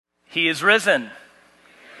He is risen.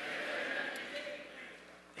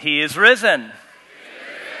 He is risen.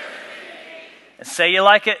 Say you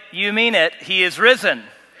like it, you mean it. He is risen.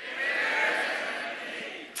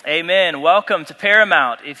 Amen. Welcome to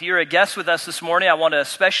Paramount. If you're a guest with us this morning, I want to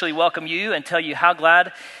especially welcome you and tell you how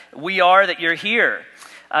glad we are that you're here.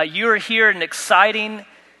 You're here at an exciting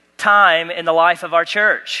time in the life of our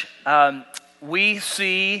church. We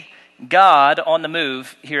see God on the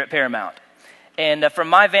move here at Paramount. And from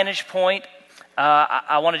my vantage point,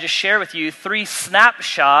 I want to just share with you 3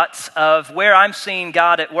 snapshots of where I'm seeing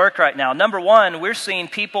God at work right now. Number one, we're seeing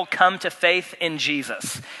people come to faith in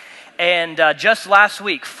Jesus. And just last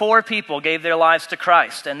week, 4 people gave their lives to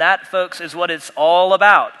Christ. And that, folks, is what it's all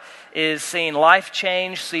about, is seeing life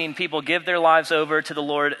change, seeing people give their lives over to the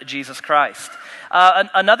Lord Jesus Christ.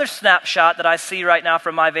 Another snapshot that I see right now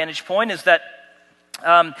from my vantage point is that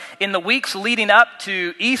in the weeks leading up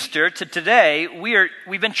to Easter, to today,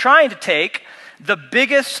 we've been trying to take the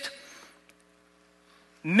biggest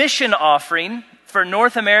mission offering for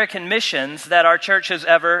North American missions that our church has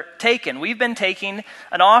ever taken. We've been taking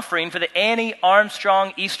an offering for the Annie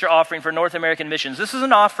Armstrong Easter offering for North American missions. This is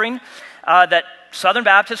an offering that Southern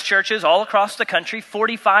Baptist churches all across the country,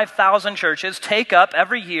 45,000 churches, take up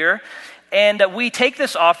every year. And we take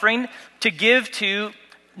this offering to give to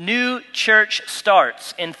new church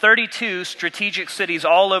starts in 32 strategic cities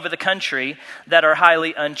all over the country that are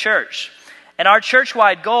highly unchurched. And our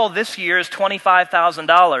church-wide goal this year is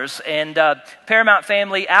 $25,000. And Paramount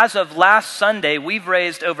family, as of last Sunday, we've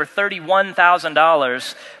raised over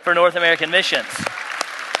 $31,000 for North American missions.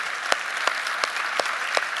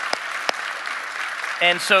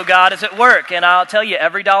 And so God is at work. And I'll tell you,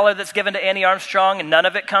 every dollar that's given to Annie Armstrong, and none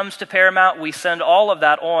of it comes to Paramount, we send all of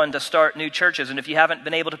that on to start new churches. And if you haven't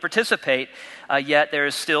been able to participate yet, there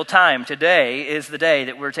is still time. Today is the day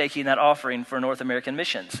that we're taking that offering for North American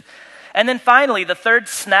missions. And then finally, the third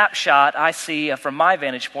snapshot I see from my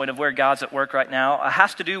vantage point of where God's at work right now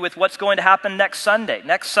has to do with what's going to happen next Sunday.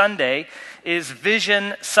 Next Sunday is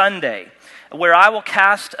Vision Sunday, where I will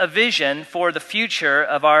cast a vision for the future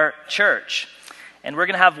of our church. And we're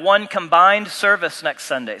going to have one combined service next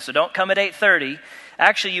Sunday, so don't come at 8:30.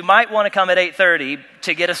 Actually, you might want to come at 8:30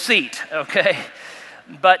 to get a seat, okay?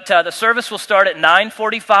 But the service will start at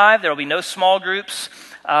 9:45. There will be no small groups.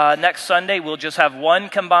 Next Sunday, we'll just have one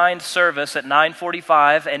combined service at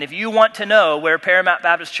 9:45. And if you want to know where Paramount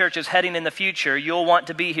Baptist Church is heading in the future, you'll want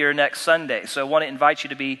to be here next Sunday. So I want to invite you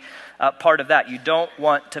to be part of that. You don't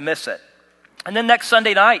want to miss it. And then next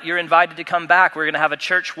Sunday night, you're invited to come back. We're going to have a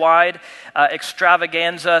church-wide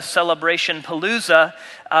extravaganza celebration palooza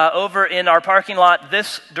over in our parking lot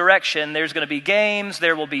this direction. There's going to be games.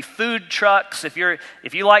 There will be food trucks. If you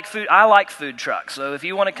like food, I like food trucks. So if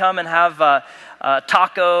you want to come and have a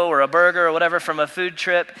taco or a burger or whatever from a food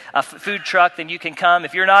truck, then you can come.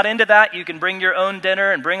 If you're not into that, you can bring your own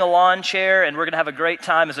dinner and bring a lawn chair, and we're going to have a great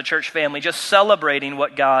time as a church family just celebrating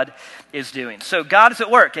what God is doing. So God is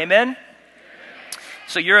at work. Amen?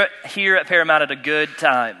 So you're here at Paramount at a good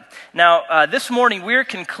time. Now, this morning we're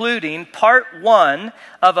concluding part 1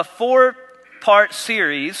 of a 4-part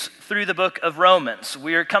series through the book of Romans.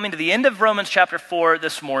 We're coming to the end of Romans chapter 4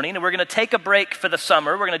 this morning, and we're going to take a break for the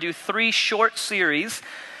summer. We're going to do 3 short series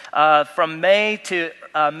from May to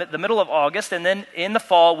the middle of August, and then in the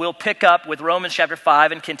fall we'll pick up with Romans chapter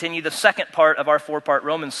 5 and continue the second part of our 4-part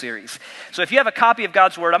Romans series. So if you have a copy of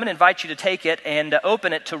God's Word, I'm going to invite you to take it and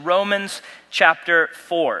open it to Romans chapter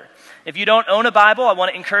 4. If you don't own a Bible, I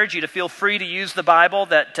want to encourage you to feel free to use the Bible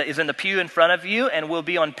that is in the pew in front of you, and we'll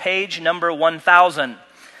be on page number 1000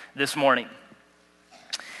 this morning.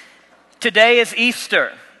 Today is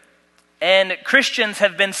Easter. And Christians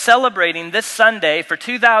have been celebrating this Sunday for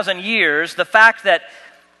 2,000 years the fact that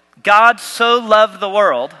God so loved the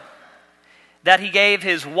world that he gave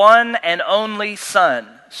his one and only Son,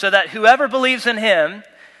 so that whoever believes in him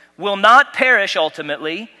will not perish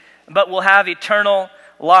ultimately, but will have eternal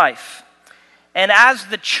life. And as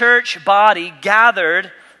the church body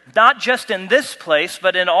gathered, not just in this place,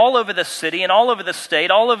 but in all over the city and all over the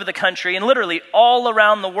state, all over the country, and literally all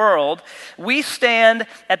around the world, we stand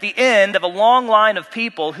at the end of a long line of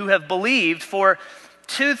people who have believed for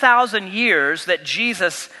 2,000 years that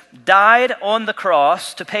Jesus died on the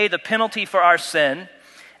cross to pay the penalty for our sin,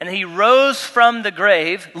 and he rose from the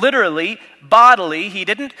grave, literally, bodily. He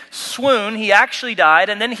didn't swoon, he actually died,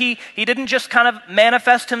 and then he didn't just kind of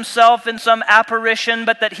manifest himself in some apparition,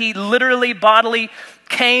 but that he literally, bodily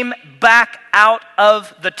came back out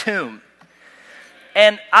of the tomb.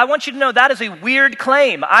 And I want you to know that is a weird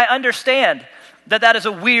claim. I understand that is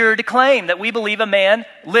a weird claim, that we believe a man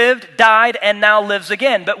lived, died, and now lives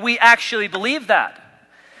again. But we actually believe that.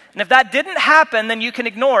 And if that didn't happen, then you can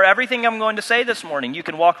ignore everything I'm going to say this morning. You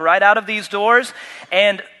can walk right out of these doors,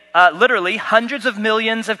 and literally hundreds of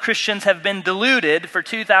millions of Christians have been deluded for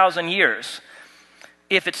 2,000 years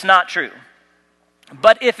if it's not true.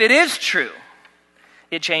 But if it is true,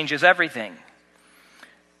 it changes everything.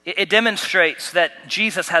 It demonstrates that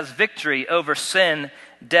Jesus has victory over sin,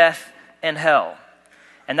 death, and hell.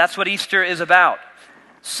 And that's what Easter is about.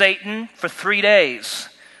 Satan, for 3 days,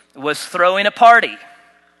 was throwing a party,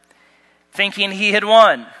 thinking he had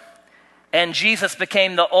won. And Jesus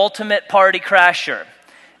became the ultimate party crasher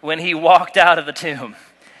when he walked out of the tomb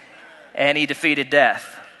and he defeated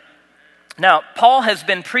death. Now, Paul has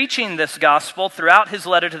been preaching this gospel throughout his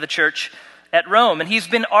letter to the church at Rome, and he's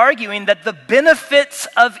been arguing that the benefits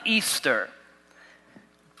of Easter,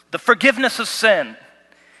 the forgiveness of sin,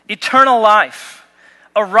 eternal life,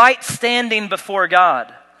 a right standing before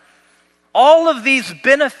God, all of these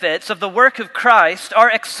benefits of the work of Christ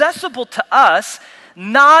are accessible to us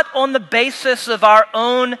not on the basis of our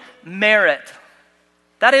own merit.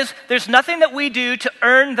 That is, there's nothing that we do to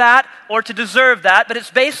earn that or to deserve that, but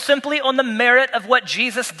it's based simply on the merit of what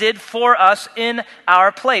Jesus did for us in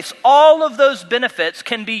our place. All of those benefits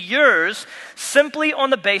can be yours simply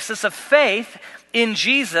on the basis of faith in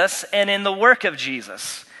Jesus and in the work of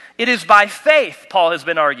Jesus. It is by faith, Paul has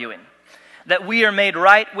been arguing, that we are made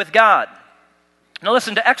right with God. Now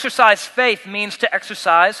listen, to exercise faith means to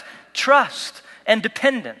exercise trust and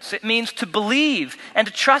dependence. It means to believe and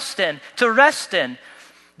to trust in, to rest in,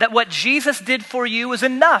 that what Jesus did for you is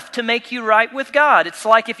enough to make you right with God. It's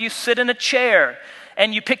like if you sit in a chair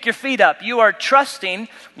and you pick your feet up. You are trusting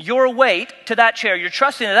your weight to that chair. You're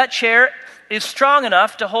trusting that that chair is strong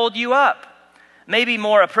enough to hold you up. Maybe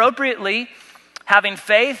more appropriately, having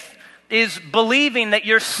faith is believing that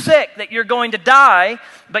you're sick, that you're going to die,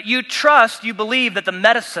 but you trust, you believe that the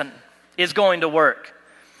medicine is going to work.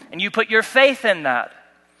 And you put your faith in that.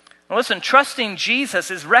 Now listen, trusting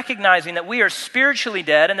Jesus is recognizing that we are spiritually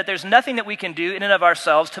dead and that there's nothing that we can do in and of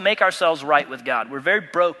ourselves to make ourselves right with God. We're very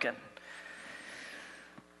broken.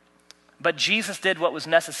 But Jesus did what was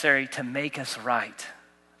necessary to make us right,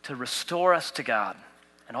 to restore us to God.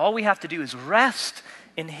 And all we have to do is rest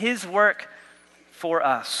in his work for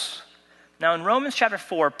us. Now in Romans chapter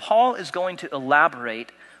 4, Paul is going to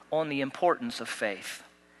elaborate on the importance of faith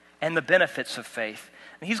and the benefits of faith.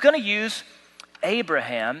 And he's going to use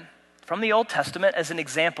Abraham from the Old Testament as an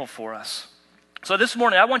example for us. So this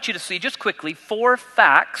morning, I want you to see just quickly 4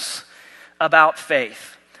 facts about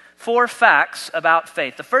faith. 4 facts about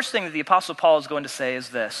faith. The first thing that the Apostle Paul is going to say is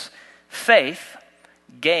this: faith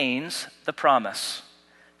gains the promise.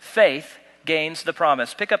 Faith gains the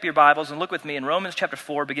promise. Pick up your Bibles and look with me in Romans chapter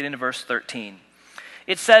 4, beginning in verse 13.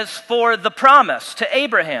 It says, "For the promise to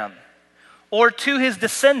Abraham, or to his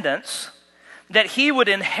descendants, that he would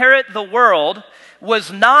inherit the world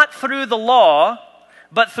was not through the law,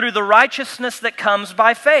 but through the righteousness that comes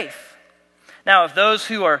by faith. Now, if those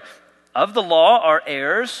who are of the law are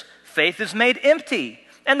heirs, faith is made empty,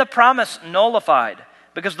 and the promise nullified,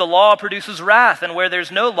 because the law produces wrath, and where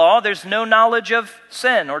there's no law, there's no knowledge of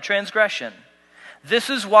sin or transgression. This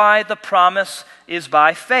is why the promise is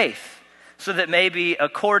by faith, so that it may be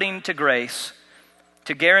according to grace,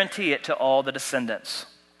 to guarantee it to all the descendants."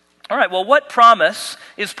 All right, well, what promise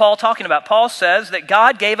is Paul talking about? Paul says that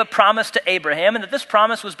God gave a promise to Abraham and that this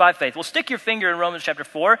promise was by faith. Well, stick your finger in Romans chapter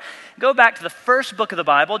 4. Go back to the first book of the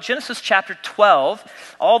Bible, Genesis chapter 12,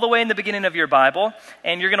 all the way in the beginning of your Bible.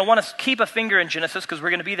 And you're going to want to keep a finger in Genesis because we're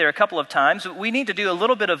going to be there a couple of times. But we need to do a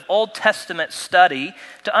little bit of Old Testament study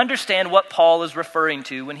to understand what Paul is referring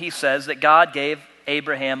to when he says that God gave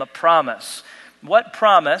Abraham a promise. What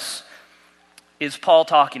promise is Paul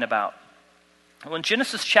talking about? Well, in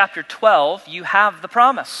Genesis chapter 12, you have the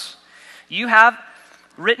promise. You have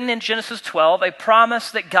written in Genesis 12 a promise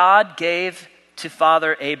that God gave to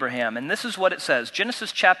Father Abraham. And this is what it says.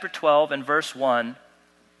 Genesis chapter 12 and verse 1.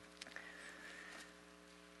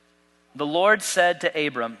 "The Lord said to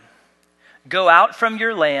Abram, 'Go out from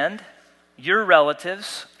your land, your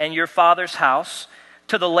relatives, and your father's house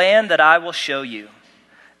to the land that I will show you.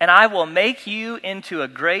 And I will make you into a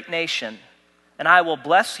great nation, and I will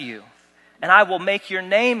bless you. And I will make your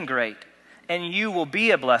name great, and you will be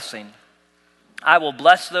a blessing. I will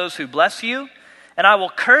bless those who bless you, and I will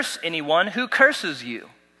curse anyone who curses you.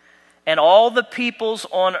 And all the peoples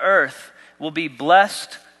on earth will be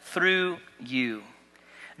blessed through you.'"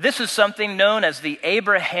 This is something known as the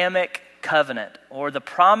Abrahamic covenant, or the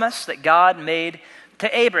promise that God made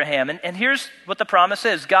to Abraham. And here's what the promise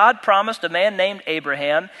is. God promised a man named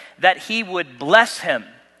Abraham that he would bless him,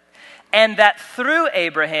 and that through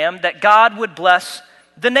Abraham that God would bless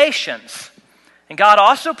the nations. And God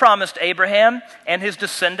also promised Abraham and his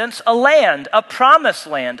descendants a land, a promised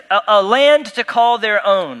land, a land to call their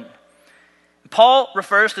own. Paul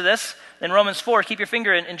refers to this in Romans 4. Keep your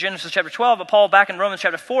finger in Genesis chapter 12, but Paul back in Romans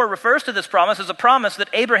chapter 4 refers to this promise as a promise that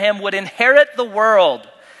Abraham would inherit the world.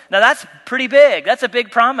 Now that's pretty big. That's a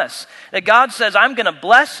big promise. That God says, I'm going to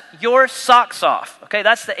bless your socks off. Okay,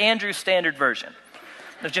 that's the Andrew Standard Version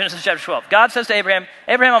of Genesis chapter 12. God says to Abraham,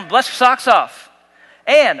 Abraham, I'm going to bless your socks off.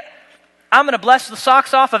 And I'm going to bless the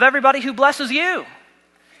socks off of everybody who blesses you.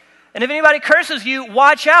 And if anybody curses you,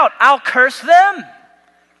 watch out. I'll curse them.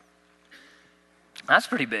 That's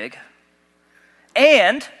pretty big.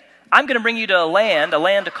 And I'm going to bring you to a land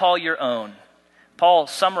to call your own. Paul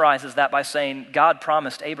summarizes that by saying God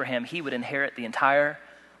promised Abraham he would inherit the entire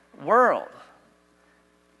world.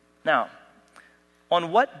 Now,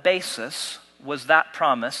 on what basis was that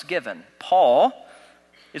promise given? Paul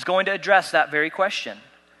is going to address that very question.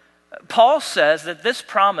 Paul says that this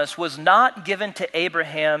promise was not given to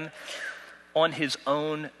Abraham on his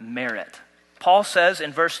own merit. Paul says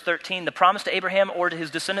in verse 13, the promise to Abraham or to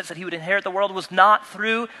his descendants that he would inherit the world was not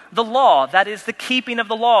through the law, that is the keeping of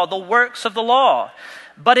the law, the works of the law,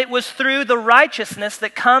 but it was through the righteousness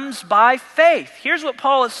that comes by faith. Here's what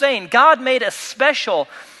Paul is saying. God made a special,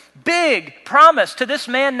 big promise to this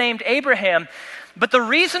man named Abraham, but the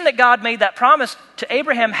reason that God made that promise to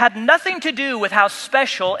Abraham had nothing to do with how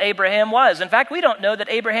special Abraham was. In fact, we don't know that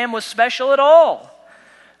Abraham was special at all.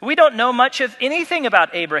 We don't know much of anything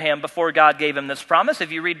about Abraham before God gave him this promise.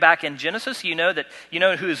 If you read back in Genesis, you know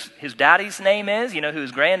who his daddy's name is, you know who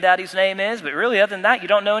his granddaddy's name is, but really other than that, you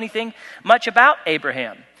don't know anything much about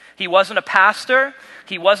Abraham. He wasn't a pastor.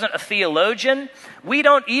 He wasn't a theologian. We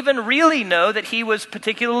don't even really know that he was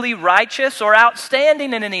particularly righteous or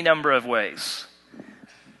outstanding in any number of ways.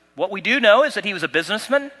 What we do know is that he was a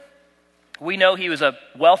businessman. We know he was a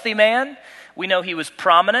wealthy man. We know he was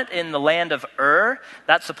prominent in the land of Ur.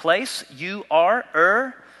 That's a place,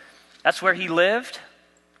 Ur. That's where he lived.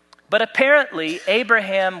 But apparently,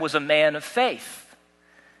 Abraham was a man of faith.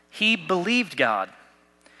 He believed God.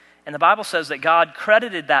 And the Bible says that God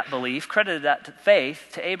credited that belief, credited that faith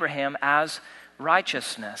to Abraham as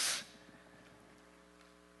righteousness.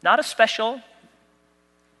 Not a special,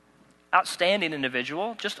 outstanding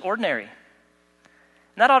individual, just ordinary.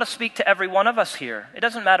 And that ought to speak to every one of us here. It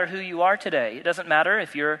doesn't matter who you are today. It doesn't matter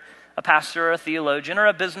if you're a pastor or a theologian or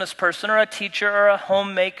a business person or a teacher or a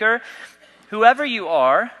homemaker. Whoever you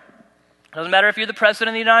are, it doesn't matter if you're the president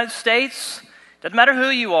of the United States. It doesn't matter who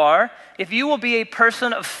you are. If you will be a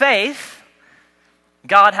person of faith,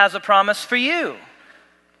 God has a promise for you.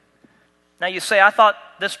 Now you say, I thought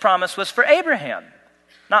this promise was for Abraham,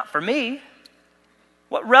 not for me.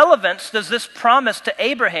 What relevance does this promise to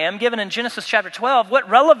Abraham, given in Genesis chapter 12, what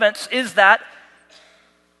relevance is that?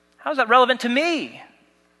 How is that relevant to me?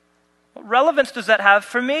 What relevance does that have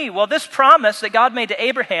for me? Well, this promise that God made to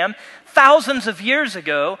Abraham thousands of years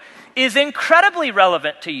ago is incredibly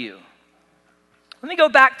relevant to you. Let me go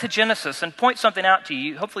back to Genesis and point something out to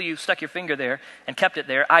you. Hopefully you stuck your finger there and kept it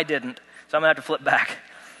there. I didn't, so I'm going to have to flip back.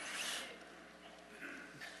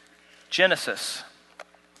 Genesis.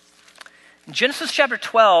 In Genesis chapter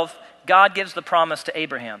 12, God gives the promise to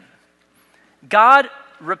Abraham. God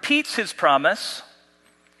repeats his promise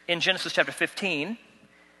in Genesis chapter 15,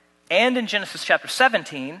 and in Genesis chapter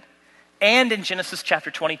 17, and in Genesis chapter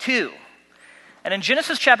 22. And in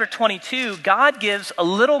Genesis chapter 22, God gives a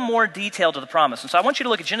little more detail to the promise. And so I want you to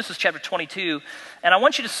look at Genesis chapter 22, and I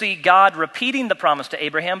want you to see God repeating the promise to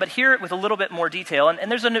Abraham, but hear it with a little bit more detail.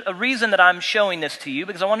 And there's a reason that I'm showing this to you,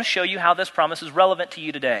 because I want to show you how this promise is relevant to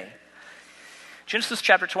you today. Genesis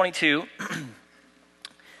chapter 22,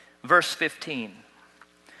 verse 15. It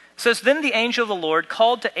says, Then the angel of the Lord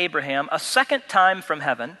called to Abraham a second time from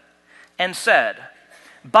heaven and said,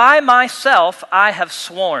 By myself I have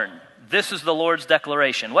sworn. This is the Lord's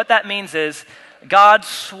declaration. What that means is God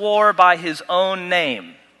swore by his own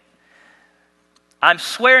name. I'm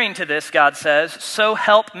swearing to this, God says, so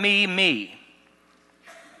help me.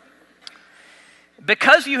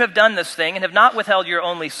 Because you have done this thing and have not withheld your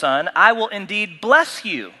only son, I will indeed bless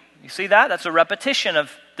you. You see that? That's a repetition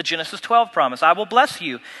of the Genesis 12 promise. I will bless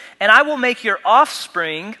you, and I will make your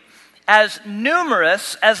offspring as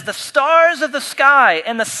numerous as the stars of the sky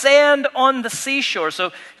and the sand on the seashore.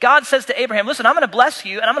 So God says to Abraham, listen, I'm going to bless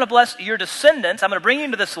you, and I'm going to bless your descendants. I'm going to bring you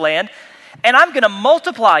into this land, and I'm going to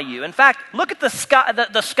multiply you. In fact, look at the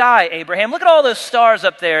sky, Abraham. Look at all those stars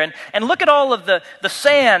up there, and look at all of the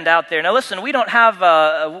sand out there. Now listen, we don't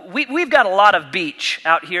have, we've got a lot of beach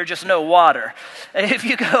out here, just no water. If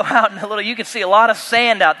you go out in a little, you can see a lot of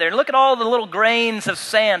sand out there. And look at all the little grains of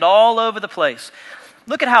sand all over the place.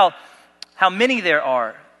 Look at how how many there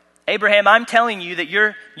are. Abraham, I'm telling you that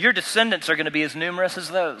your descendants are going to be as numerous as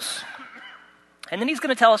those. And then he's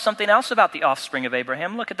going to tell us something else about the offspring of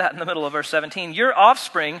Abraham. Look at that in the middle of verse 17. Your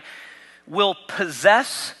offspring will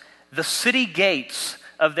possess the city gates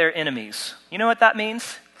of their enemies. You know what that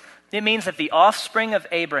means? It means that the offspring of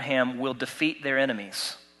Abraham will defeat their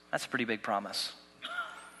enemies. That's a pretty big promise.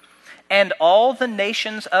 And all the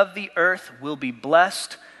nations of the earth will be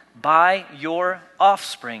blessed by your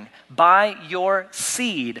offspring, by your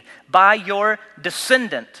seed, by your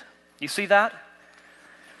descendant. You see that?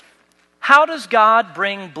 How does God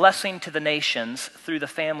bring blessing to the nations through the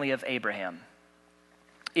family of Abraham?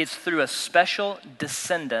 It's through a special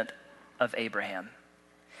descendant of Abraham.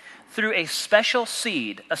 Through a special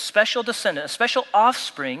seed, a special descendant, a special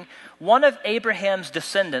offspring, one of Abraham's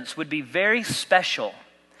descendants would be very special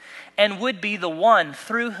and would be the one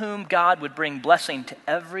through whom God would bring blessing to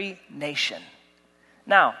every nation.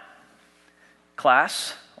 Now,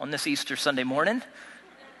 class, on this Easter Sunday morning,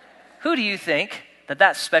 who do you think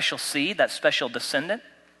that special seed, that special descendant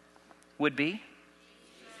would be?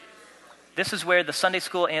 This is where the Sunday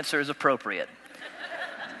school answer is appropriate.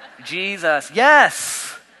 Jesus.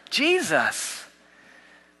 Yes, Jesus.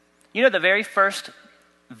 You know the very first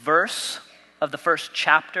verse of the first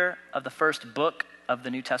chapter of the first book of the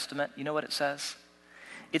New Testament, you know what it says?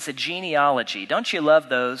 It's a genealogy. Don't you love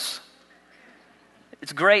those?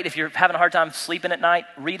 It's great if you're having a hard time sleeping at night,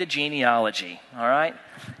 read a genealogy, all right?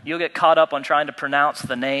 You'll get caught up on trying to pronounce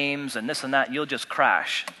the names and this and that, and you'll just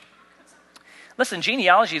crash. Listen,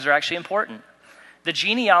 genealogies are actually important. The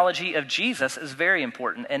genealogy of Jesus is very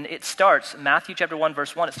important, and it starts, Matthew chapter 1,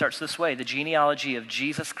 verse 1, it starts this way: the genealogy of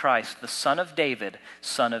Jesus Christ, the son of David,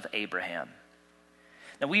 son of Abraham.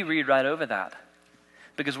 Now, we read right over that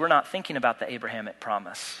because we're not thinking about the Abrahamic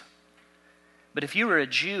promise. But if you were a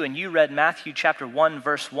Jew and you read Matthew chapter 1,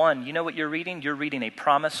 verse 1, you know what you're reading? You're reading a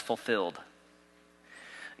promise fulfilled.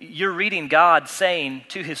 You're reading God saying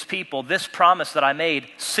to his people, this promise that I made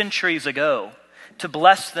centuries ago to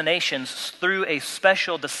bless the nations through a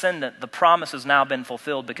special descendant, the promise has now been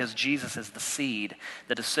fulfilled because Jesus is the seed,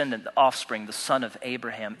 the descendant, the offspring, the son of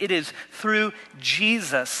Abraham. It is through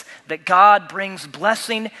Jesus that God brings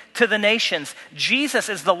blessing to the nations. Jesus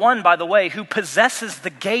is the one, by the way, who possesses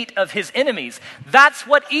the gate of his enemies. That's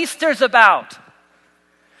what Easter's about.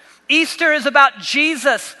 Easter is about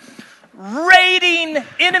Jesus raiding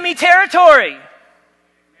enemy territory.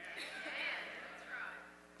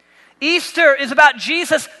 Easter is about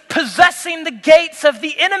Jesus possessing the gates of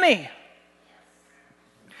the enemy,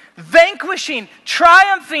 vanquishing,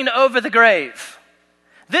 triumphing over the grave.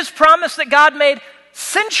 This promise that God made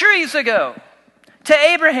centuries ago to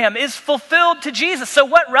Abraham is fulfilled to Jesus. So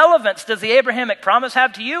what relevance does the Abrahamic promise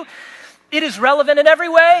have to you? It is relevant in every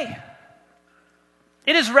way.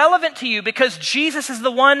 It is relevant to you because Jesus is the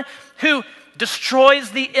one who destroys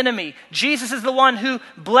the enemy. Jesus is the one who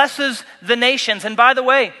blesses the nations. And by the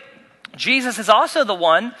way, Jesus is also the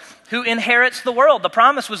one who inherits the world. The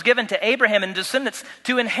promise was given to Abraham and descendants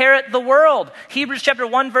to inherit the world. Hebrews chapter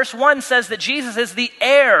 1 verse 1 says that Jesus is the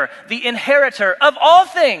heir, the inheritor of all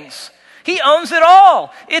things. He owns it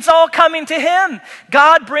all. It's all coming to him.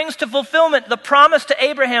 God brings to fulfillment the promise to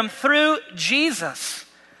Abraham through Jesus.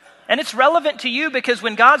 And it's relevant to you because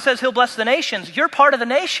when God says he'll bless the nations, you're part of the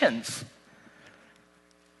nations.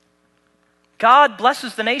 God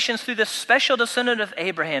blesses the nations through this special descendant of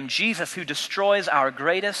Abraham, Jesus, who destroys our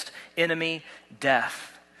greatest enemy,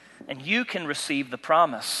 death. And you can receive the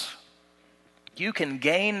promise. You can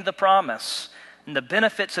gain the promise and the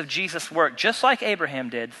benefits of Jesus' work, just like Abraham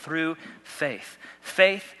did, through faith.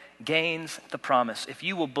 Faith gains the promise. If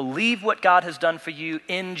you will believe what God has done for you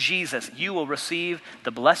in Jesus, you will receive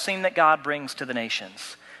the blessing that God brings to the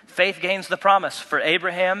nations. Faith gains the promise for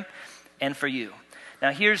Abraham and for you. Now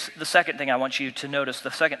here's the second thing I want you to notice, the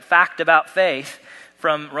second fact about faith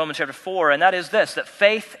from Romans chapter 4, and that is this, that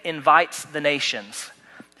faith invites the nations.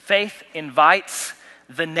 Faith invites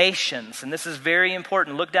the nations, and this is very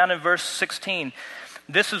important. Look down in verse 16.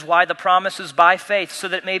 This is why the promise is by faith, so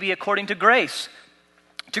that it may be according to grace,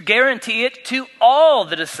 to guarantee it to all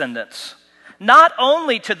the descendants, not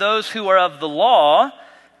only to those who are of the law,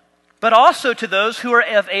 but also to those who are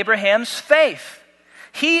of Abraham's faith.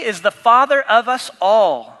 He is the father of us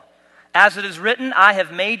all. As it is written, I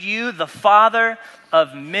have made you the father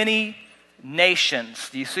of many nations.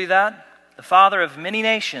 Do you see that? The father of many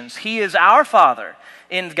nations. He is our father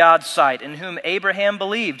in God's sight, in whom Abraham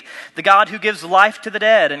believed, the God who gives life to the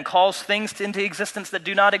dead and calls things into existence that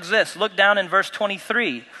do not exist. Look down in verse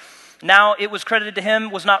 23. Now it was credited to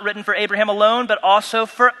him, was not written for Abraham alone, but also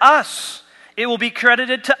for us. It will be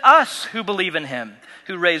credited to us who believe in him,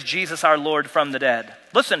 who raised Jesus our Lord from the dead.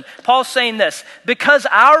 Listen, Paul's saying this, because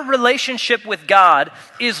our relationship with God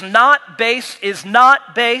is not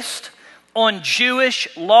based on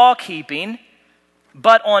Jewish law keeping,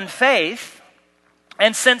 but on faith.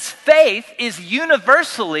 And since faith is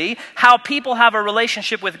universally how people have a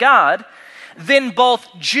relationship with God, then both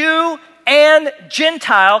Jew and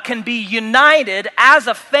Gentile can be united as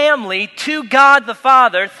a family to God the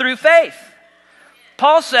Father through faith.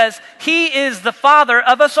 Paul says he is the Father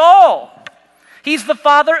of us all. He's the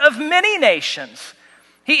Father of many nations.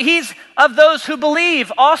 He's of those who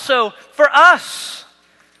believe also for us.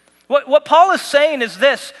 What Paul is saying is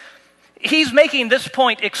this. He's making this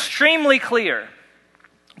point extremely clear.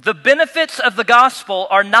 The benefits of the gospel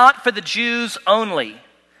are not for the Jews only.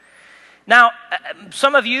 Now,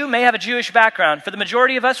 some of you may have a Jewish background. For the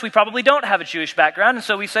majority of us, we probably don't have a Jewish background, and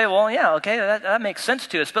so we say, well, yeah, okay, that makes sense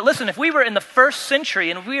to us. But listen, if we were in the first century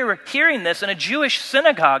and we were hearing this in a Jewish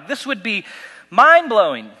synagogue, this would be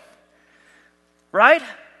mind-blowing, right?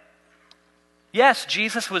 Yes,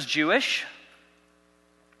 Jesus was Jewish.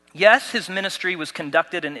 Yes, his ministry was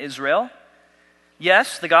conducted in Israel.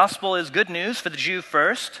 Yes, the gospel is good news for the Jew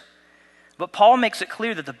first. But Paul makes it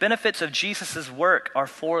clear that the benefits of Jesus' work are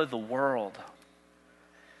for the world.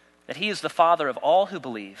 That he is the Father of all who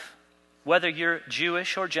believe, whether you're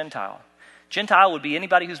Jewish or Gentile. Gentile would be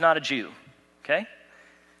anybody who's not a Jew, okay?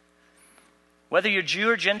 Whether you're Jew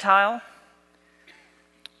or Gentile,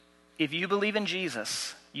 if you believe in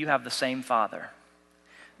Jesus, you have the same Father,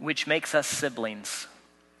 which makes us siblings.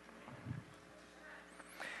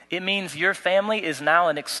 It means your family is now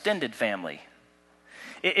an extended family.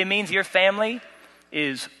 It means your family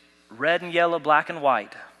is red and yellow, black and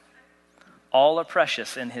white. All are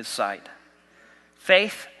precious in his sight.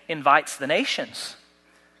 Faith invites the nations.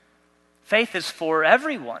 Faith is for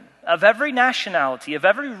everyone, of every nationality, of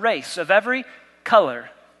every race, of every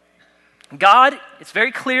color. God, it's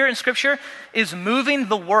very clear in Scripture, is moving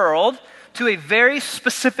the world to a very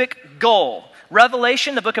specific goal.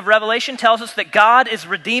 Revelation, the book of Revelation tells us that God is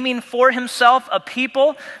redeeming for himself a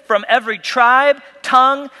people from every tribe,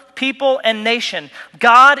 tongue, people, and nation.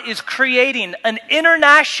 God is creating an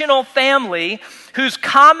international family whose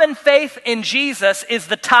common faith in Jesus is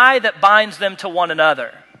the tie that binds them to one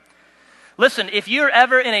another. Listen, if you're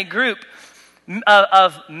ever in a group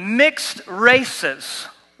of mixed races,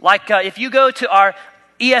 like if you go to our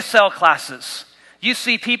ESL classes, you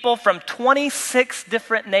see people from 26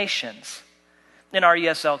 different nations in our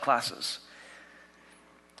ESL classes.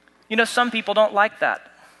 You know, some people don't like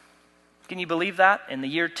that. Can you believe that? In the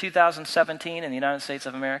year 2017 in the United States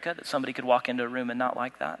of America, that somebody could walk into a room and not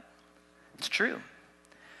like that? It's true.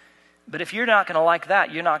 But if you're not going to like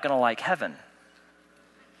that, you're not going to like heaven.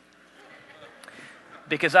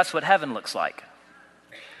 Because that's what heaven looks like.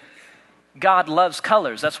 God loves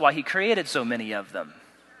colors. That's why he created so many of them.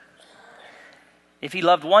 If he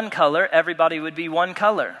loved one color, everybody would be one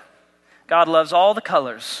color. God loves all the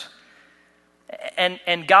colors.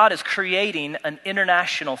 And God is creating an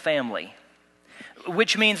international family,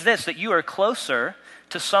 which means this, that you are closer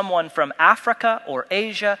to someone from Africa or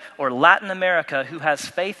Asia or Latin America who has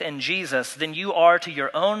faith in Jesus than you are to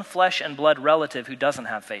your own flesh and blood relative who doesn't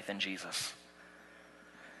have faith in Jesus.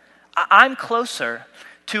 I'm closer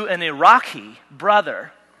to an Iraqi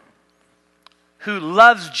brother who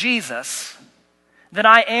loves Jesus than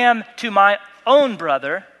I am to my own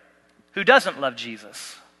brother who doesn't love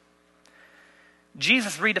Jesus.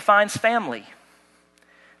 Jesus redefines family.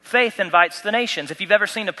 Faith invites the nations. If you've ever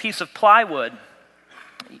seen a piece of plywood,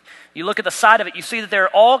 you look at the side of it, you see that there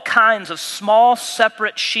are all kinds of small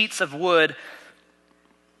separate sheets of wood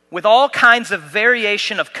with all kinds of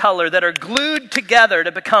variation of color that are glued together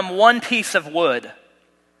to become one piece of wood.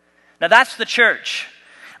 Now that's the church.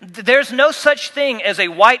 There's no such thing as a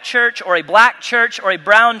white church or a black church or a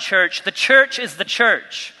brown church. The church is the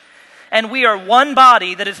church. And we are one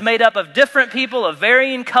body that is made up of different people of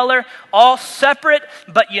varying color, all separate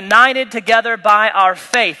but united together by our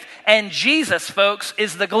faith. And Jesus, folks,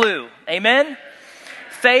 is the glue. Amen?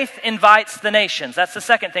 Faith invites the nations. That's the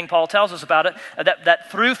second thing Paul tells us about it,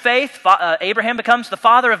 that through faith, Abraham becomes the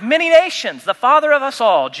father of many nations, the father of us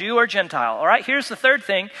all, Jew or Gentile. All right, here's the third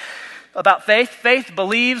thing about faith. Faith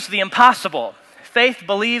believes the impossible. Faith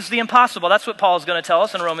believes the impossible. That's what Paul is going to tell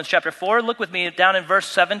us in Romans chapter 4. Look with me down in verse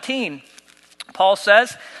 17. Paul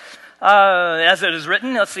says, as it is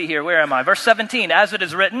written, let's see here, where am I? Verse 17, as it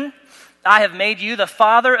is written, I have made you the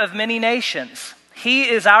father of many nations. He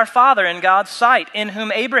is our father in God's sight, in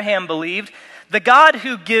whom Abraham believed, the God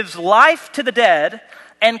who gives life to the dead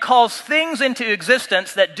and calls things into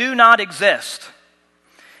existence that do not exist.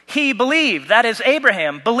 He believed, that is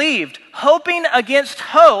Abraham, believed, hoping against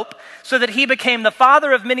hope, so that he became the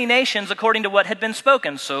father of many nations according to what had been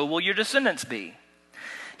spoken. So will your descendants be.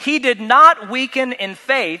 He did not weaken in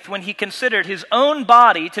faith when he considered his own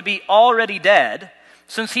body to be already dead,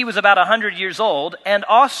 since he was about 100 years old, and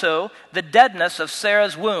also the deadness of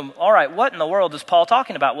Sarah's womb. All right, what in the world is Paul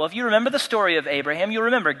talking about? Well, if you remember the story of Abraham, you'll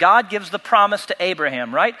remember God gives the promise to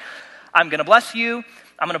Abraham, right? I'm going to bless you.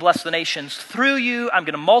 I'm going to bless the nations through you. I'm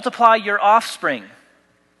going to multiply your offspring.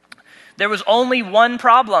 There was only one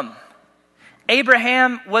problem.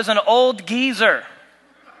 Abraham was an old geezer.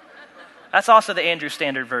 That's also the Andrew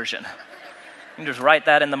Standard Version. You can just write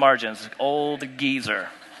that in the margins, old geezer.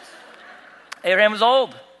 Abraham was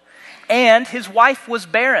old, and his wife was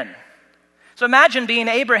barren. So imagine being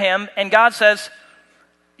Abraham, and God says,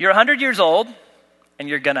 you're 100 years old, and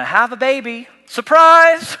you're going to have a baby.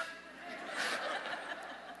 Surprise!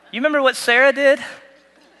 You remember what Sarah did?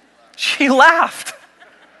 She laughed.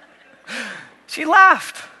 She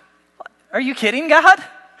laughed. Are you kidding, God?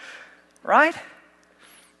 Right?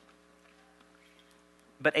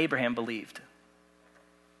 But Abraham believed.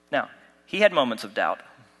 Now, he had moments of doubt,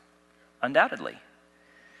 undoubtedly.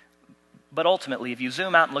 But ultimately, if you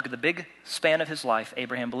zoom out and look at the big span of his life,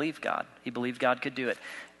 Abraham believed God. He believed God could do it.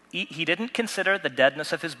 He didn't consider the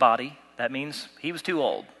deadness of his body. That means he was too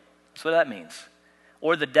old. That's what that means.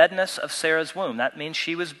 Or the deadness of Sarah's womb. That means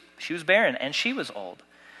she was barren and she was old.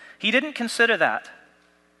 He didn't consider that.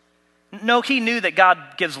 No, he knew that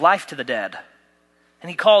God gives life to the dead. And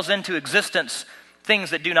he calls into existence things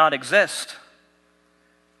that do not exist.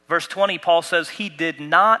 Verse 20, Paul says, he did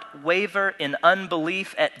not waver in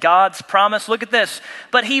unbelief at God's promise. Look at this.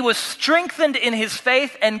 But he was strengthened in his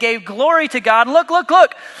faith and gave glory to God. Look.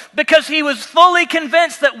 Because he was fully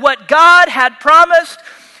convinced that what God had promised,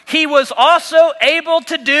 he was also able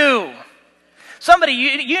to do. Somebody,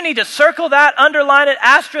 you need to circle that, underline it,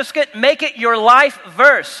 asterisk it, make it your life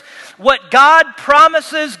verse. What God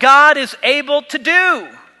promises, God is able to do.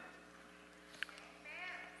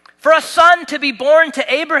 For a son to be born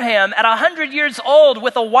to Abraham at 100 years old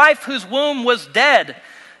with a wife whose womb was dead,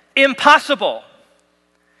 impossible.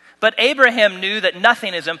 But Abraham knew that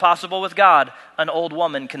nothing is impossible with God. An old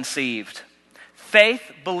woman conceived.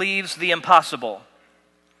 Faith believes the impossible.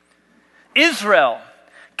 Israel,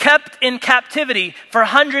 kept in captivity for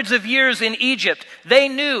hundreds of years in Egypt, they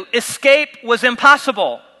knew escape was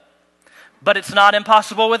impossible. But it's not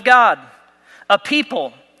impossible with God. A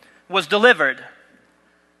people was delivered.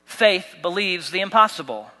 Faith believes the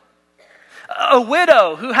impossible. A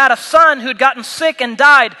widow who had a son who had gotten sick and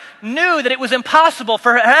died knew that it was impossible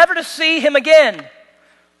for her ever to see him again.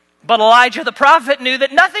 But Elijah the prophet knew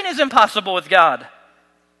that nothing is impossible with God.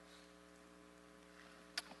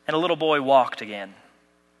 And a little boy walked again.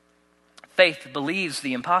 Faith believes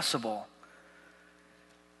the impossible.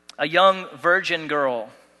 A young virgin girl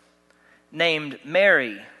named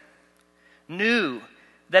Mary knew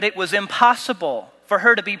that it was impossible for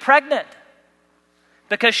her to be pregnant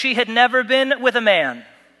because she had never been with a man.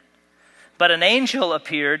 But an angel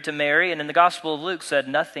appeared to Mary, and in the Gospel of Luke said,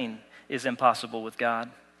 nothing is impossible with God.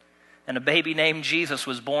 And a baby named Jesus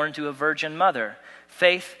was born to a virgin mother.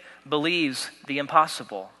 Faith believes the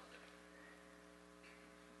impossible.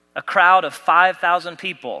 A crowd of 5,000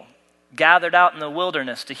 people gathered out in the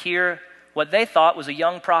wilderness to hear what they thought was a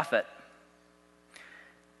young prophet.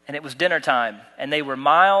 And it was dinner time, and they were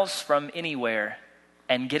miles from anywhere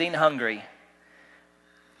and getting hungry.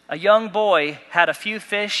 A young boy had a few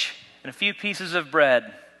fish and a few pieces of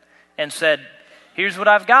bread and said, here's what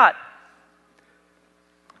I've got.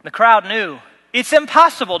 The crowd knew it's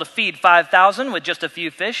impossible to feed 5,000 with just a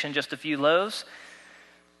few fish and just a few loaves.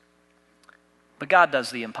 But God does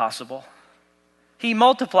the impossible. He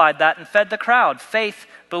multiplied that and fed the crowd. Faith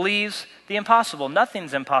believes the impossible.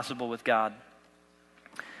 Nothing's impossible with God.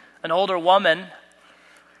 An older woman,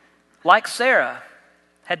 like Sarah,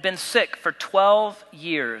 had been sick for 12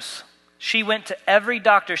 years. She went to every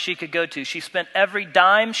doctor she could go to. She spent every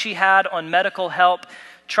dime she had on medical help,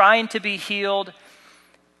 trying to be healed,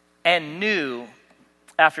 and knew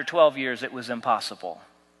after 12 years it was impossible.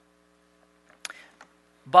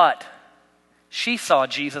 But she saw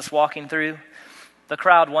Jesus walking through the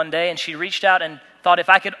crowd one day, and she reached out and thought, if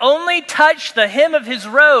I could only touch the hem of his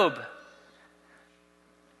robe,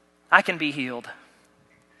 I can be healed.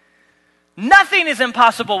 Nothing is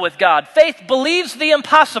impossible with God. Faith believes the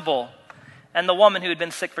impossible. And the woman who had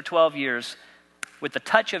been sick for 12 years, with the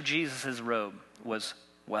touch of Jesus' robe, was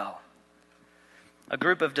well. A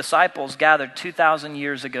group of disciples gathered 2,000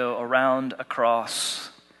 years ago around a cross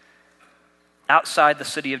outside the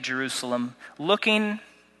city of Jerusalem, looking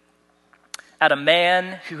at a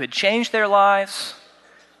man who had changed their lives,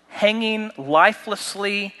 hanging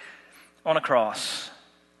lifelessly on a cross.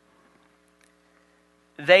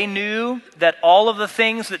 They knew that all of the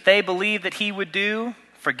things that they believed that he would do,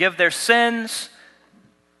 forgive their sins,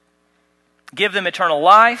 give them eternal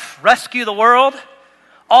life, rescue the world,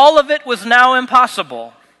 all of it was now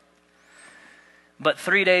impossible. But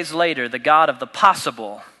 3 days later, the God of the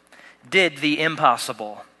possible did the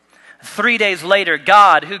impossible. 3 days later,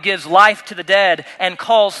 God, who gives life to the dead and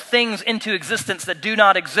calls things into existence that do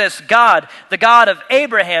not exist, God, the God of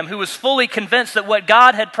Abraham, who was fully convinced that what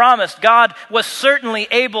God had promised, God was certainly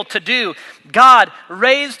able to do. God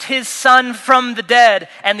raised his son from the dead,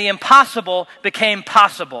 and the impossible became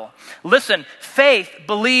possible. Listen, faith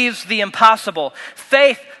believes the impossible.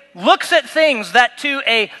 Faith looks at things that to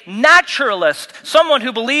a naturalist, someone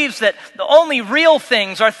who believes that the only real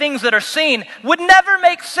things are things that are seen, would never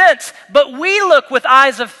make sense. But we look with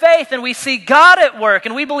eyes of faith and we see God at work,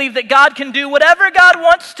 and we believe that God can do whatever God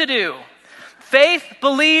wants to do. Faith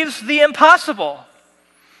believes the impossible.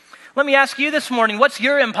 Let me ask you this morning, what's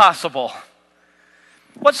your impossible?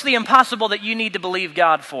 What's the impossible that you need to believe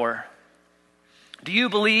God for? Do you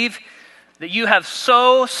believe that you have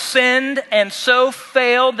so sinned and so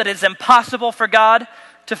failed that it's impossible for God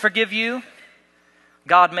to forgive you?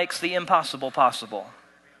 God makes the impossible possible.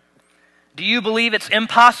 Do you believe it's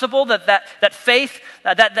impossible that faith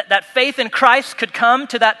in Christ could come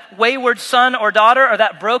to that wayward son or daughter or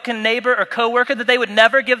that broken neighbor or coworker, that they would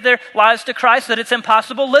never give their lives to Christ, that it's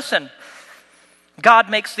impossible? Listen, God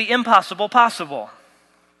makes the impossible possible.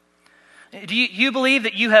 Do you believe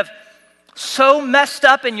that you have so messed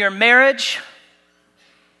up in your marriage,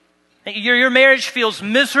 your marriage feels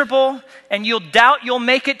miserable, and you'll doubt you'll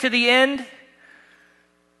make it to the end?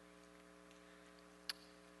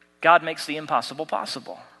 God makes the impossible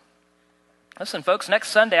possible. Listen, folks,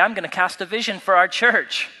 next Sunday I'm going to cast a vision for our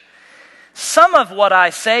church. Some of what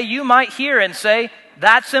I say you might hear and say,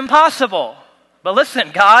 that's impossible. But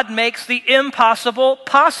listen, God makes the impossible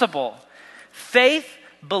possible. Faith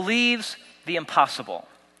believes the impossible.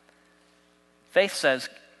 Faith says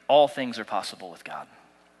all things are possible with God.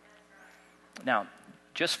 Now,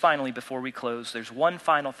 just finally before we close, there's one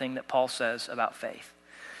final thing that Paul says about faith.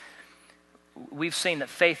 We've seen that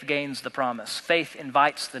faith gains the promise. Faith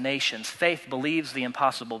invites the nations. Faith believes the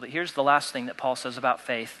impossible. But here's the last thing that Paul says about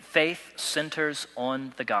faith. Faith centers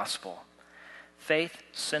on the gospel. Faith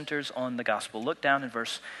centers on the gospel. Look down in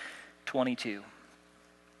verse 22.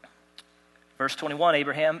 Verse 21,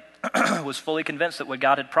 Abraham was fully convinced that what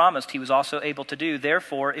God had promised, he was also able to do.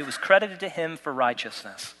 Therefore, it was credited to him for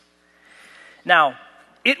righteousness. Now,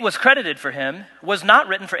 it was credited for him was not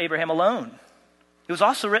written for Abraham alone. It was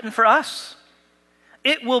also written for us.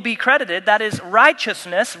 It will be credited, that is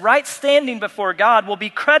righteousness, right standing before God, will be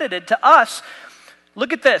credited to us.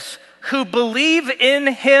 Look at this, who believe in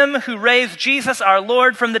him who raised Jesus our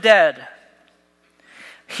Lord from the dead.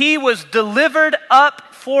 He was delivered up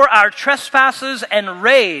for our trespasses and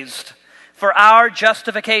raised for our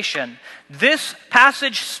justification. This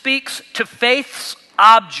passage speaks to faith's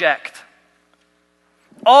object.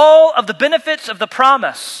 All of the benefits of the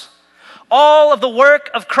promise, all of the work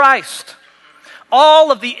of Christ,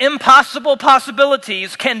 all of the impossible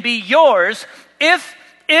possibilities can be yours if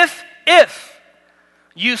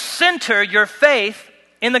you center your faith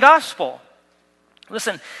in the gospel.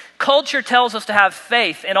 Listen, culture tells us to have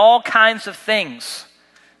faith in all kinds of things.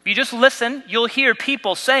 If you just listen, you'll hear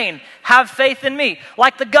people saying, have faith in me,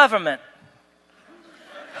 like the government.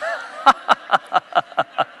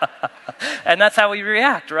 And that's how we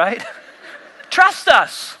react, right? Trust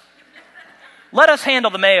us. Let us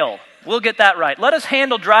handle the mail. We'll get that right. Let us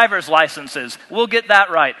handle driver's licenses. We'll get that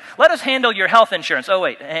right. Let us handle your health insurance. Oh,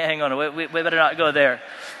 wait, hang on. We better not go there.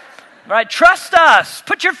 All right, trust us.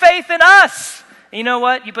 Put your faith in us. You know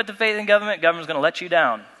what? You put the faith in government, government's going to let you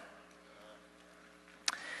down.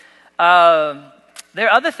 There are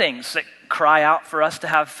other things that cry out for us to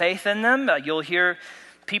have faith in them. You'll hear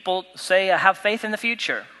people say, have faith in the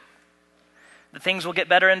future. That things will get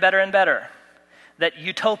better and better and better. That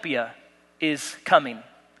utopia is coming.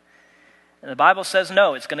 And the Bible says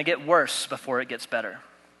no, it's going to get worse before it gets better.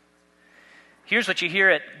 Here's what you hear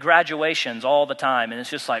at graduations all the time, and it's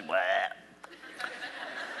just like,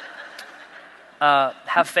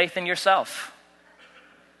 have faith in yourself.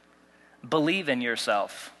 Believe in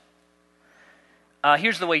yourself.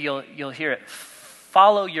 Here's the way you'll hear it.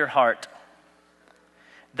 Follow your heart.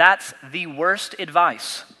 That's the worst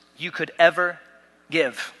advice you could ever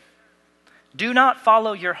give. Do not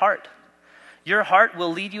follow your heart. Your heart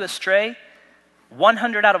will lead you astray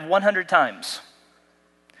 100 out of 100 times.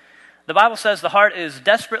 The Bible says the heart is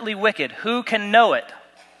desperately wicked. Who can know it?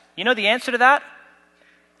 You know the answer to that?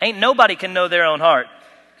 Ain't nobody can know their own heart.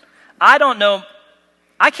 I don't know.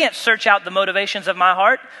 I can't search out the motivations of my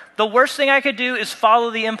heart. The worst thing I could do is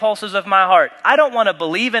follow the impulses of my heart. I don't want to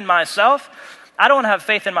believe in myself. I don't want to have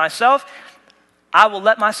faith in myself. I will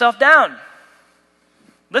let myself down.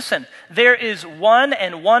 Listen, there is one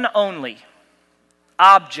and one only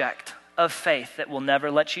object of faith that will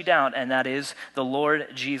never let you down, and that is the Lord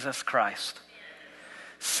Jesus Christ.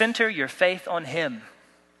 Center your faith on him.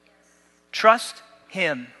 Trust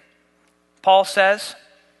him. Paul says,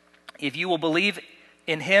 if you will believe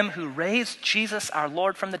in him who raised Jesus our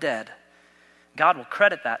Lord from the dead, God will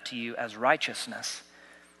credit that to you as righteousness.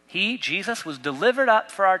 He, Jesus, was delivered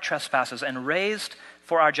up for our trespasses and raised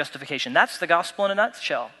for our justification. That's the gospel in a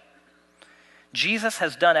nutshell. Jesus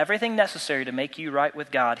has done everything necessary to make you right with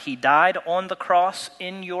God. He died on the cross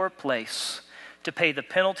in your place to pay the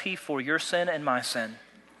penalty for your sin and my sin.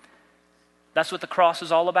 That's what the cross is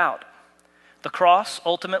all about. The cross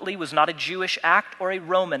ultimately was not a Jewish act or a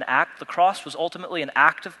Roman act. The cross was ultimately an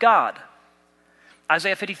act of God.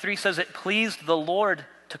 Isaiah 53 says it pleased the Lord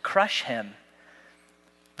to crush him.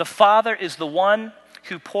 The Father is the one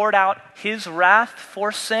who poured out his wrath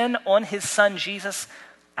for sin on his Son Jesus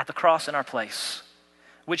at the cross in our place.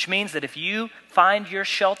 Which means that if you find your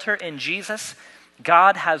shelter in Jesus,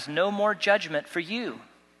 God has no more judgment for you.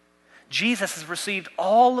 Jesus has received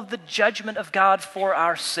all of the judgment of God for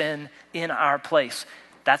our sin in our place.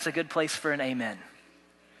 That's a good place for an amen.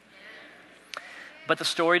 But the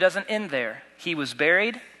story doesn't end there. He was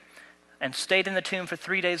buried and stayed in the tomb for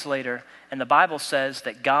 3 days later, and the Bible says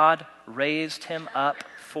that God raised him up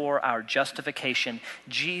for our justification.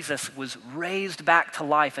 Jesus was raised back to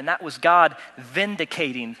life, and that was God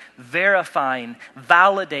vindicating, verifying,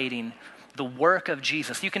 validating the work of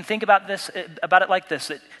Jesus. You can think about it like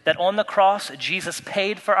this, that on the cross, Jesus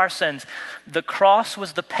paid for our sins. The cross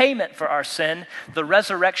was the payment for our sin. The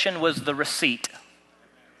resurrection was the receipt.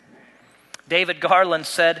 David Garland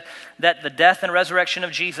said that the death and resurrection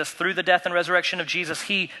of Jesus, through the death and resurrection of Jesus,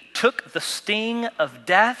 he took the sting of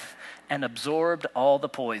death and absorbed all the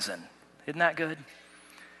poison. Isn't that good?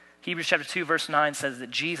 Hebrews chapter 2, verse 9 says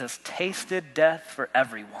that Jesus tasted death for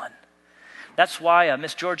everyone. That's why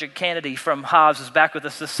Miss Georgia Kennedy from Hobbs is back with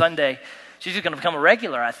us this Sunday. She's just going to become a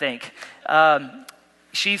regular, I think.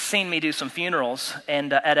 She's seen me do some funerals,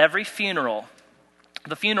 and at every funeral,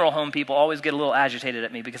 the funeral home people always get a little agitated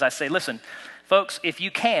at me because I say, listen, folks, if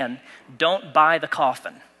you can, don't buy the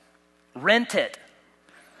coffin. Rent it.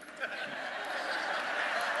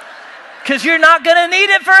 Because you're not going to need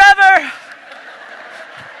it forever.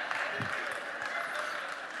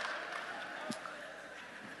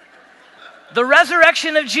 The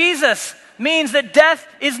resurrection of Jesus means that death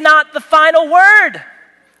is not the final word.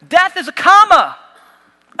 Death is a comma,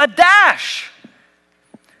 a dash.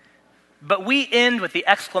 But we end with the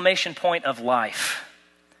exclamation point of life.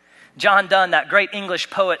 John Donne, that great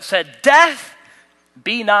English poet, said, "Death,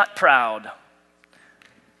 be not proud.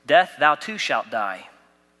 Death, thou too shalt die."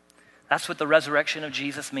 That's what the resurrection of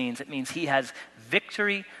Jesus means. It means he has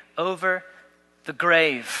victory over the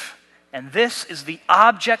grave. And this is the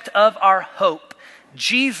object of our hope.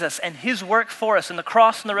 Jesus and his work for us in the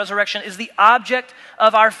cross and the resurrection is the object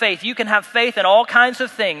of our faith. You can have faith in all kinds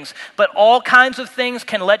of things, but all kinds of things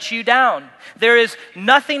can let you down. There is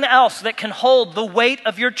nothing else that can hold the weight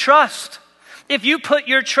of your trust. If you put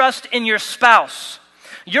your trust in your spouse,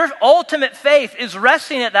 your ultimate faith is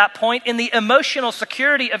resting at that point in the emotional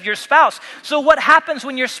security of your spouse. So what happens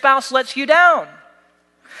when your spouse lets you down?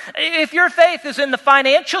 If your faith is in the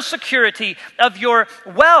financial security of your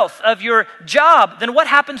wealth, of your job, then what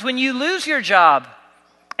happens when you lose your job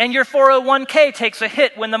and your 401k takes a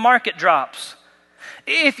hit when the market drops?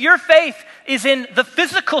 If your faith is in the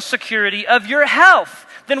physical security of your health,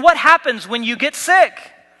 then what happens when you get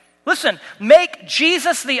sick? Listen, make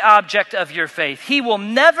Jesus the object of your faith. He will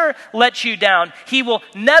never let you down. He will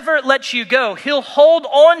never let you go. He'll hold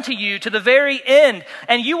on to you to the very end,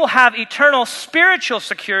 and you will have eternal spiritual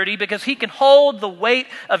security because he can hold the weight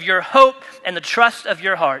of your hope and the trust of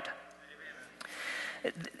your heart.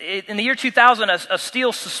 In the year 2000, a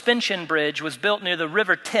steel suspension bridge was built near the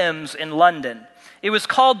River Thames in London. It was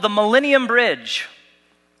called the Millennium Bridge.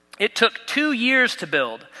 It took 2 years to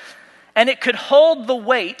build. And it could hold the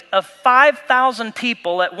weight of 5,000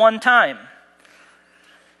 people at one time.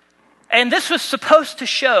 And this was supposed to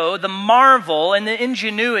show the marvel and the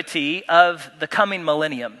ingenuity of the coming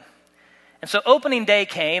millennium. And so opening day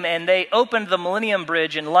came, and they opened the Millennium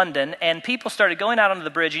Bridge in London, and people started going out onto the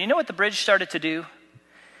bridge. And you know what the bridge started to do?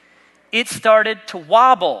 It started to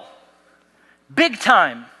wobble. Big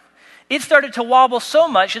time. it started to wobble so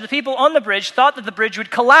much that the people on the bridge thought that the bridge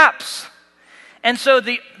would collapse. And so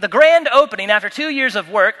the grand opening, after 2 years of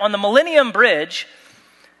work on the Millennium Bridge,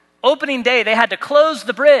 opening day, they had to close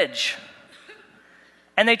the bridge.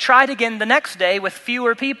 And they tried again the next day with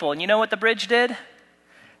fewer people. And you know what the bridge did?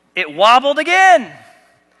 It wobbled again.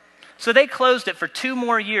 So they closed it for 2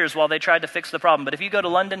 more years while they tried to fix the problem. But if you go to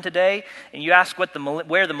London today and you ask where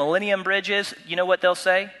the Millennium Bridge is, you know what they'll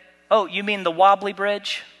say? Oh, you mean the wobbly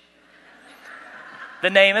bridge? The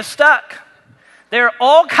name is stuck. There are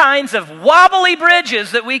all kinds of wobbly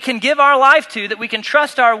bridges that we can give our life to, that we can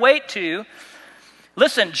trust our weight to.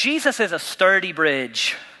 Listen, Jesus is a sturdy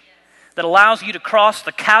bridge that allows you to cross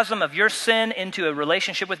the chasm of your sin into a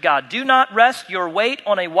relationship with God. Do not rest your weight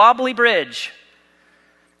on a wobbly bridge.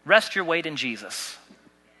 Rest your weight in Jesus.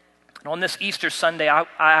 And on this Easter Sunday, I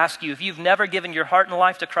ask you, if you've never given your heart and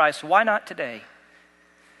life to Christ, why not today?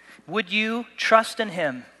 Would you trust in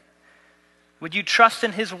him? Would you trust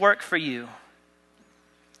in his work for you?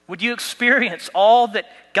 Would you experience all that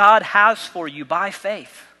God has for you by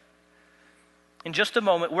faith? In just a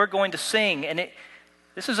moment, we're going to sing, and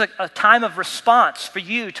this is a time of response for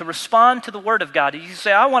you to respond to the Word of God. You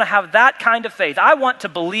say, I want to have that kind of faith. I want to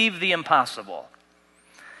believe the impossible.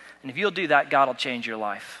 And if you'll do that, God will change your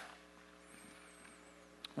life.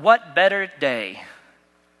 What better day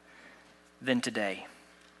than today?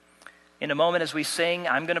 In a moment as we sing,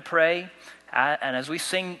 I'm going to pray. And as we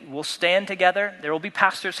sing, we'll stand together. There will be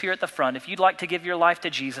pastors here at the front. If you'd like to give your life to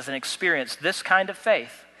Jesus and experience this kind of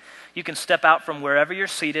faith, you can step out from wherever you're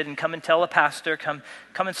seated and come and tell a pastor, come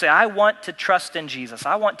and say, I want to trust in Jesus.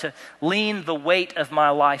 I want to lean the weight of my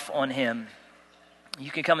life on him.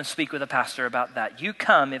 You can come and speak with a pastor about that. You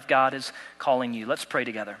come if God is calling you. Let's pray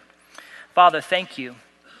together. Father, thank you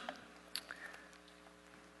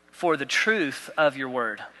for the truth of your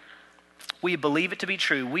word. We believe it to be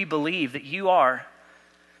true. We believe that you are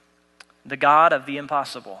the God of the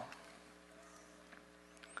impossible.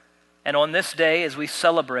 And on this day, as we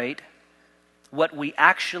celebrate what we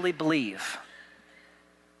actually believe,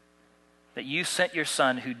 that you sent your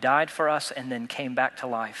Son who died for us and then came back to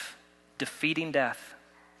life, defeating death.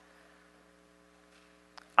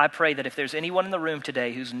 I pray that if there's anyone in the room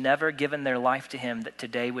today who's never given their life to him, that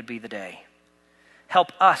today would be the day.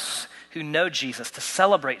 Help us who know Jesus to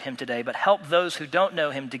celebrate him today, but help those who don't know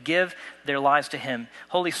him to give their lives to him.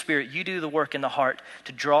 Holy Spirit, you do the work in the heart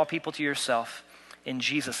to draw people to yourself. In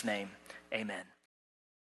Jesus' name, amen.